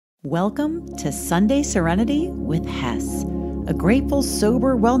Welcome to Sunday Serenity with Hess, a grateful,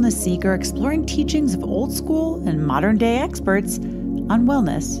 sober wellness seeker exploring teachings of old school and modern day experts on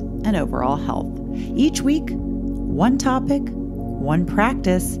wellness and overall health. Each week, one topic, one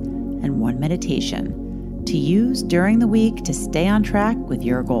practice, and one meditation to use during the week to stay on track with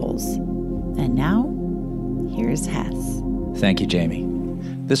your goals. And now, here's Hess. Thank you, Jamie.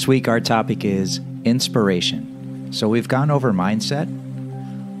 This week, our topic is inspiration. So we've gone over mindset.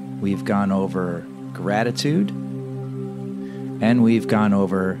 We've gone over gratitude, and we've gone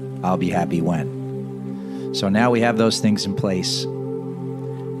over I'll be happy when. So now we have those things in place.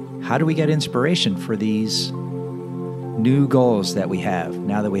 How do we get inspiration for these new goals that we have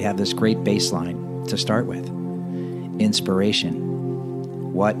now that we have this great baseline to start with?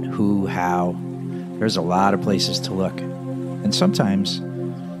 Inspiration. What, who, how? There's a lot of places to look. And sometimes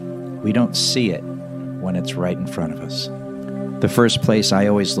we don't see it when it's right in front of us. The first place I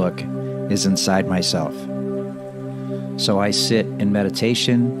always look is inside myself. So I sit in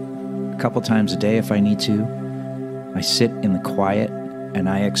meditation a couple times a day if I need to. I sit in the quiet and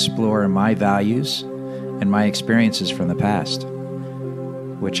I explore my values and my experiences from the past,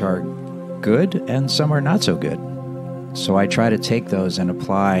 which are good and some are not so good. So I try to take those and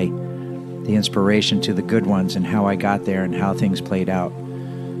apply the inspiration to the good ones and how I got there and how things played out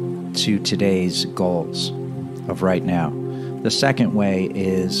to today's goals of right now. The second way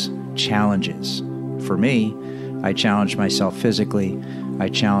is challenges. For me, I challenge myself physically. I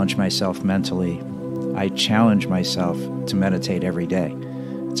challenge myself mentally. I challenge myself to meditate every day.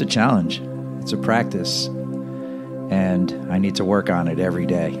 It's a challenge. It's a practice. And I need to work on it every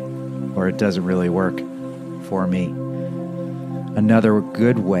day, or it doesn't really work for me. Another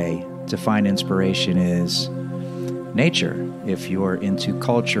good way to find inspiration is nature. If you're into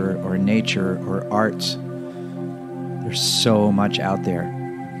culture or nature or arts, there's so much out there.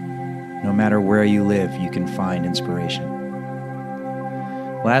 No matter where you live, you can find inspiration.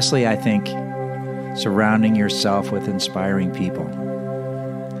 Lastly, I think surrounding yourself with inspiring people,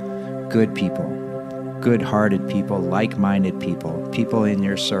 good-hearted people, like-minded people, people in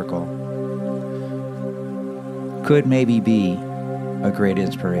your circle, could maybe be a great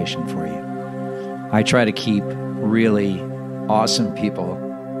inspiration for you. I try to keep really awesome people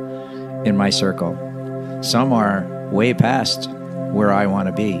in my circle. Some are way past where I want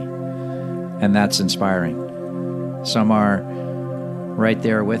to be, and that's inspiring. Some are right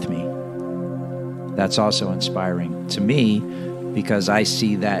there with me. That's also inspiring to me because I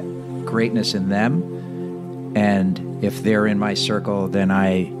see that greatness in them, and if they're in my circle, then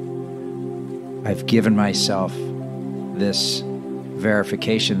I've given myself this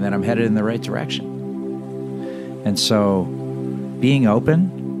verification that I'm headed in the right direction. And so being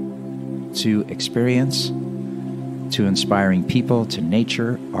open to experience, to inspiring people, to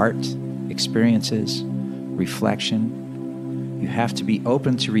nature, art, experiences, reflection. You have to be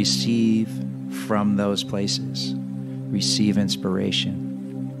open to receive from those places, receive inspiration.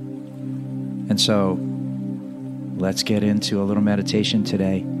 And so let's get into a little meditation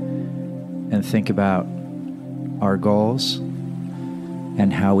today and think about our goals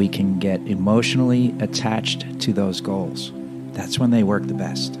and how we can get emotionally attached to those goals. That's when they work the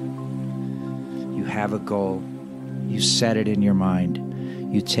best. You have a goal. You set it in your mind.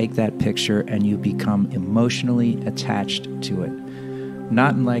 You take that picture and you become emotionally attached to it.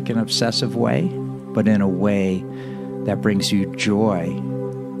 Not in like an obsessive way, but in a way that brings you joy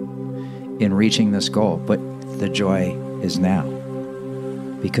in reaching this goal. But the joy is now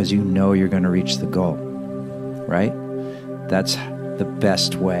because you know you're going to reach the goal, right? That's the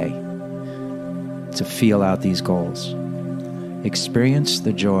best way to feel out these goals. Experience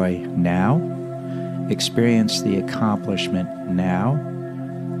the joy now. Experience the accomplishment now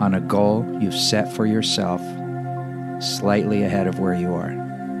on a goal you've set for yourself slightly ahead of where you are.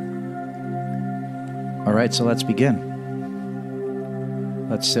 All right, so let's begin.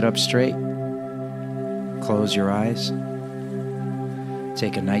 Let's sit up straight. Close your eyes.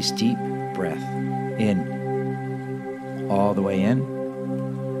 Take a nice deep breath in, all the way in,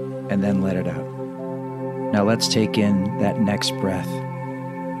 and then let it out. Now let's take in that next breath,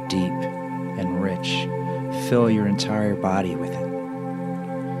 deep and rich. Fill your entire body with it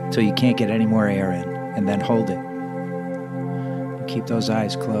till you can't get any more air in, and then hold it. Keep those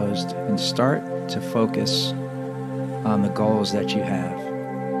eyes closed and start to focus on the goals that you have.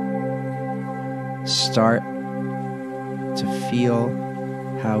 Start to feel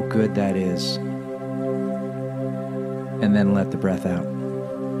how good that is, and then let the breath out.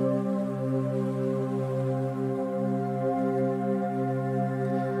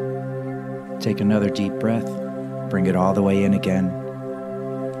 Take another deep breath. Bring it all the way in again.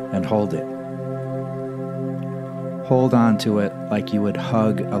 and hold it. Hold on to it like you would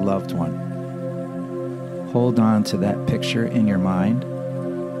hug a loved one. Hold on to that picture in your mind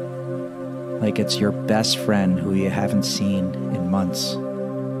like it's your best friend who you haven't seen in months.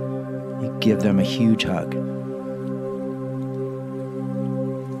 You give them a huge hug.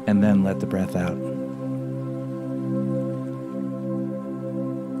 And then let the breath out.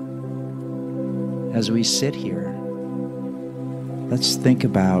 As we sit here, let's think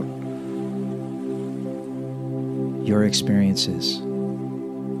about your experiences,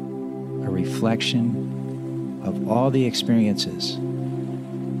 a reflection of all the experiences.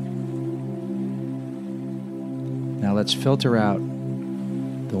 Now let's filter out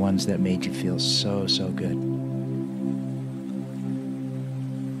the ones that made you feel so good.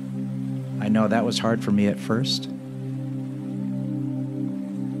 I know that was hard for me at first.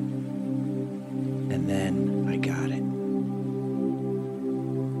 And then I got it.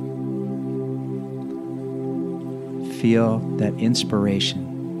 Feel that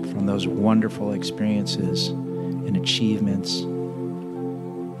inspiration from those wonderful experiences and achievements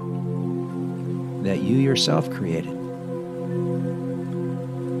that you yourself created.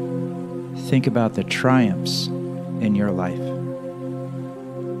 Think about the triumphs in your life.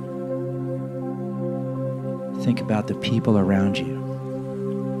 Think about the people around you,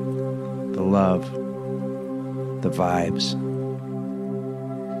 the love, the vibes.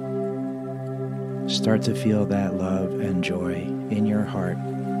 Start to feel that love and joy in your heart,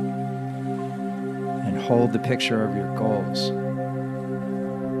 and hold the picture of your goals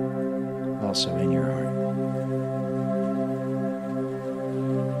also in your heart.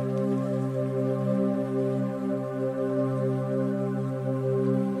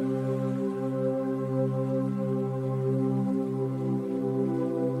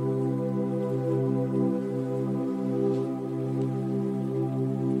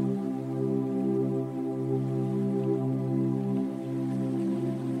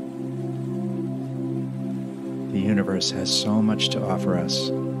 The universe has so much to offer us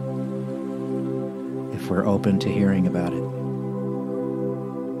if we're open to hearing about it.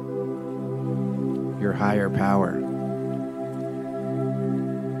 Your higher power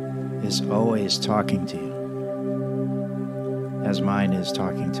is always talking to you, as mine is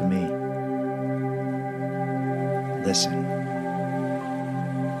talking to me. Listen.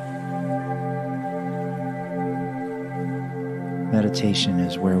 Meditation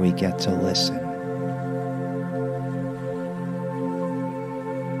is where we get to listen.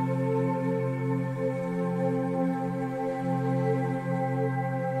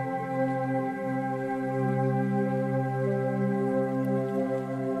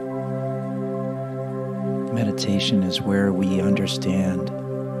 Meditation is where we understand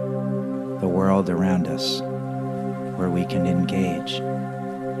the world around us, where we can engage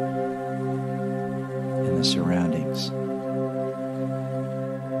in the surroundings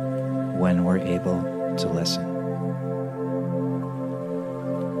when we're able to listen.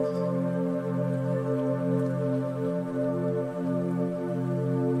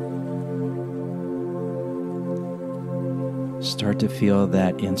 Start to feel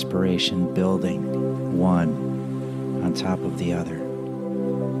that inspiration building, one on top of the other,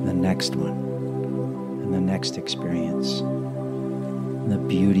 the next one, and the next experience. And the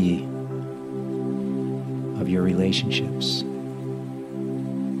beauty of your relationships,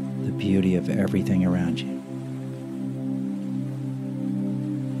 the beauty of everything around you.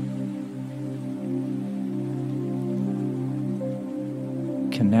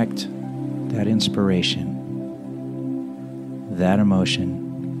 Connect that inspiration, that emotion,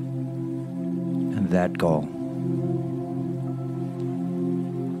 and that goal.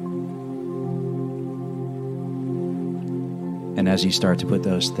 And as you start to put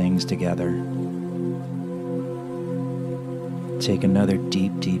those things together, take another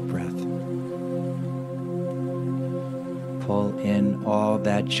deep, deep breath. Pull in all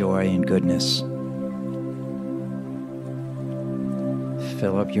that joy and goodness.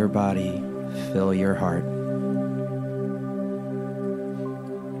 Fill up your body, fill your heart.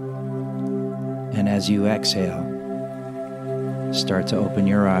 And as you exhale, start to open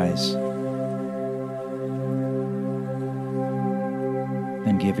your eyes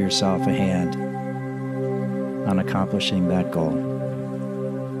and give yourself a hand on accomplishing that goal.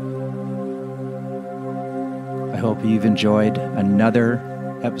 I hope you've enjoyed another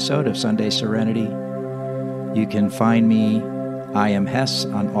episode of Sunday Serenity. You can find me, I am Hess,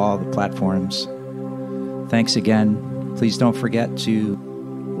 on all the platforms. Thanks again. Please don't forget to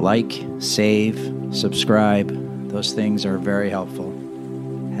like, save, subscribe. Those things are very helpful.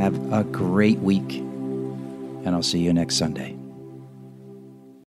 Have a great week, and I'll see you next Sunday.